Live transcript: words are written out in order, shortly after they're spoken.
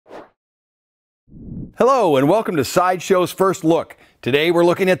Hello and welcome to Sideshow's First Look. Today we're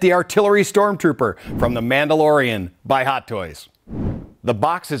looking at the Artillery Stormtrooper from the Mandalorian by Hot Toys. The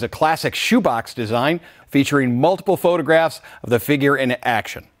box is a classic shoebox design featuring multiple photographs of the figure in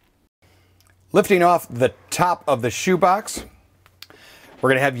action. Lifting off the top of the shoebox, we're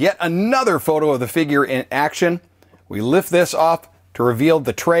going to have yet another photo of the figure in action. We lift this off to reveal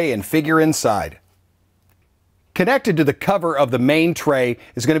the tray and figure inside. Connected to the cover of the main tray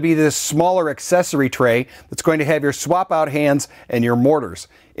is going to be this smaller accessory tray that's going to have your swap out hands and your mortars.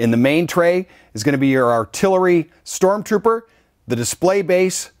 In the main tray is going to be your Artillery Stormtrooper, the display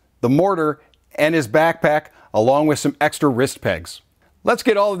base, the mortar, and his backpack, along with some extra wrist pegs. Let's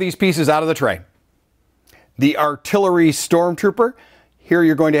get all of these pieces out of the tray. The Artillery Stormtrooper, here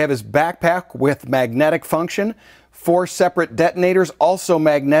you're going to have his backpack with magnetic function, 4 separate detonators, also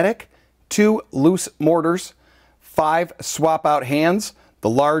magnetic, 2 loose mortars, 5 swap out hands, the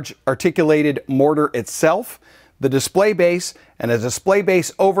large articulated mortar itself, the display base, and a display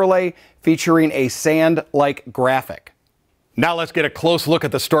base overlay featuring a sand-like graphic. Now let's get a close look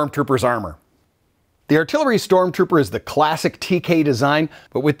at the Stormtrooper's armor. The Artillery Stormtrooper is the classic TK design,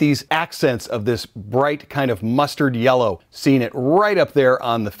 but with these accents of this bright kind of mustard yellow, seeing it right up there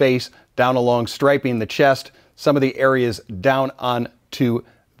on the face, down along striping the chest, some of the areas down onto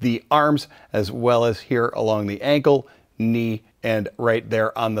the arms, as well as here along the ankle, knee, and right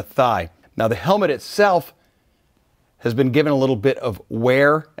there on the thigh. Now the helmet itself has been given a little bit of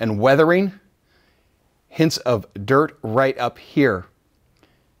wear and weathering, hints of dirt right up here.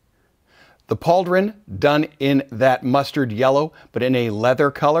 The pauldron done in that mustard yellow, but in a leather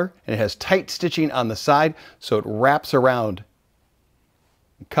color, and it has tight stitching on the side, so it wraps around,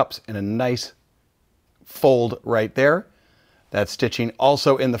 cups in a nice fold right there. That stitching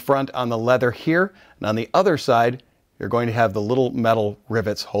also in the front on the leather here, and on the other side you're going to have the little metal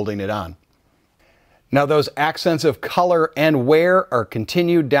rivets holding it on. Now those accents of color and wear are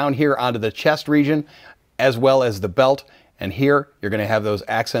continued down here onto the chest region as well as the belt, and here you're going to have those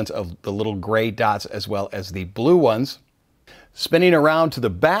accents of the little gray dots as well as the blue ones. Spinning around to the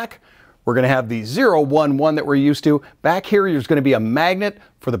back, we're going to have the 011 that we're used to. Back here there's going to be a magnet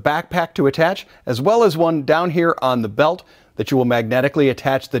for the backpack to attach, as well as one down here on the belt that you will magnetically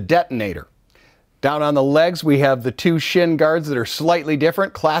attach the detonator. Down on the legs we have the 2 shin guards that are slightly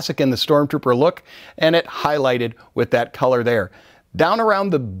different, classic in the Stormtrooper look, and it highlighted with that color there. Down around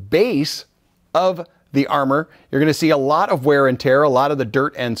the base of the armor, you're going to see a lot of wear and tear, a lot of the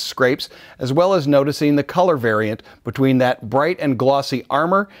dirt and scrapes, as well as noticing the color variant between that bright and glossy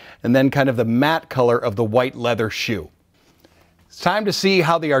armor and then kind of the matte color of the white leather shoe. It's time to see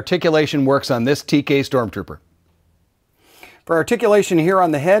how the articulation works on this TK Stormtrooper. For articulation here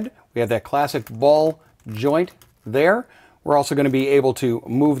on the head, we have that classic ball joint there. We're also going to be able to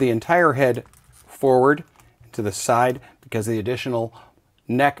move the entire head forward to the side because of the additional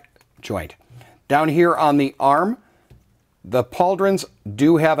neck joint. Down here on the arm, the pauldrons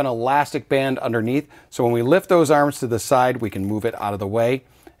do have an elastic band underneath, so when we lift those arms to the side, we can move it out of the way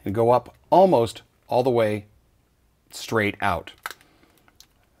and go up almost all the way straight out.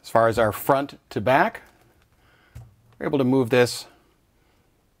 As far as our front to back, we're able to move this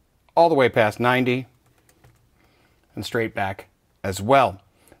all the way past 90 and straight back as well.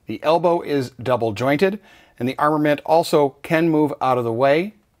 The elbow is double jointed, and the armament also can move out of the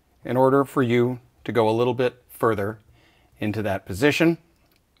way in order for you to go a little bit further into that position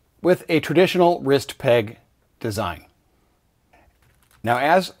with a traditional wrist peg design. Now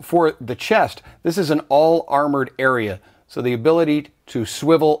as for the chest, this is an all armored area, so the ability to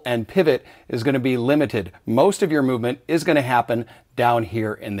swivel and pivot is going to be limited. Most of your movement is going to happen down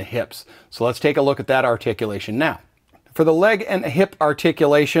here in the hips. So let's take a look at that articulation now. For the leg and hip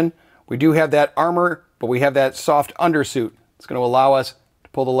articulation, we do have that armor, but we have that soft undersuit. It's going to allow us to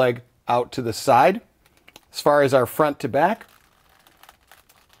pull the leg out to the side. As far as our front to back,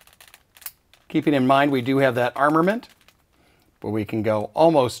 keeping in mind we do have that armament, but we can go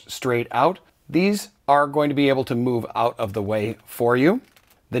almost straight out. These are going to be able to move out of the way for you.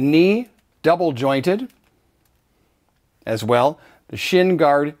 The knee, double jointed as well. The shin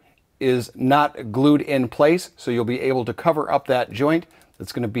guard is not glued in place, so you'll be able to cover up that joint.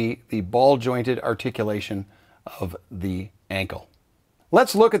 That's going to be the ball jointed articulation of the ankle.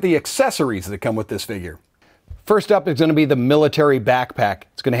 Let's look at the accessories that come with this figure. First up is going to be the military backpack.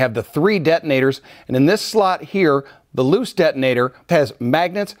 It's going to have the 3 detonators, and in this slot here, the loose detonator has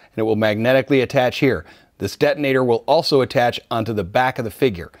magnets and it will magnetically attach here. This detonator will also attach onto the back of the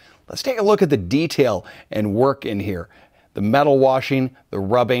figure. Let's take a look at the detail and work in here. The metal washing, the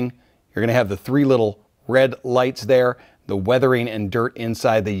rubbing, you're going to have the 3 little red lights there, the weathering and dirt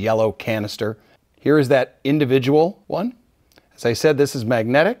inside the yellow canister. Here is that individual one. As I said, this is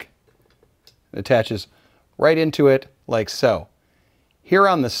magnetic. It attaches right into it like so. Here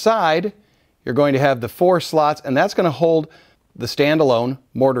on the side, you're going to have the 4 slots, and that's going to hold the standalone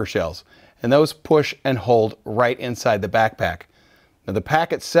mortar shells. And those push and hold right inside the backpack. Now the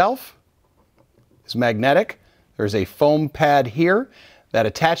pack itself is magnetic. There's a foam pad here that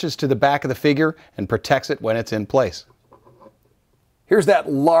attaches to the back of the figure and protects it when it's in place. Here's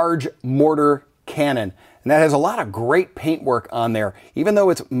that large mortar cannon, and that has a lot of great paintwork on there. Even though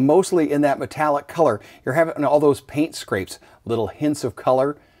it's mostly in that metallic color, you're having all those paint scrapes, little hints of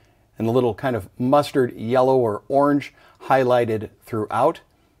color, and the little kind of mustard yellow or orange highlighted throughout.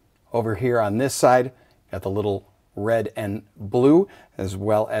 Over here on this side, got the little red and blue, as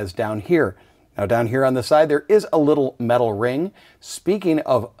well as down here. Now down here on the side, there is a little metal ring. Speaking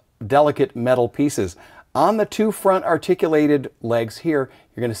of delicate metal pieces, on the 2 front articulated legs here,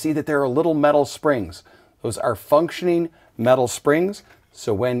 you're going to see that there are little metal springs. Those are functioning metal springs,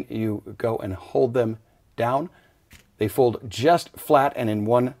 so when you go and hold them down, they fold just flat and in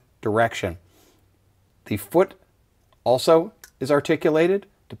one direction. The foot also is articulated,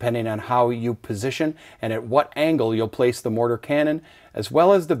 depending on how you position and at what angle you'll place the mortar cannon, as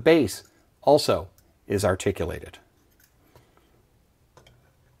well as the base also is articulated.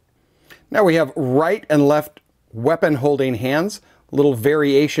 Now we have right and left weapon holding hands, a little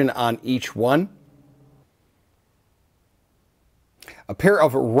variation on each one. A pair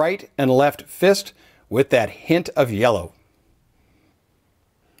of right and left fist with that hint of yellow.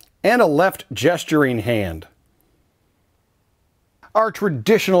 And a left gesturing hand. Our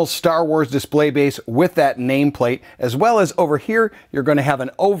traditional Star Wars display base with that nameplate, as well as over here, you're going to have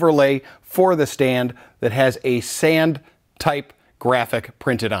an overlay for the stand that has a sand type graphic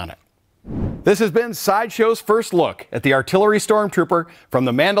printed on it. This has been Sideshow's First Look at the Artillery Stormtrooper from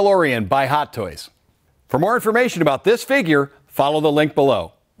the Mandalorian by Hot Toys. For more information about this figure, follow the link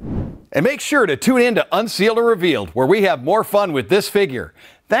below. And make sure to tune in to Unsealed and Revealed, where we have more fun with this figure.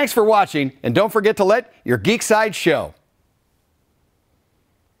 Thanks for watching, and don't forget to let your geek side show.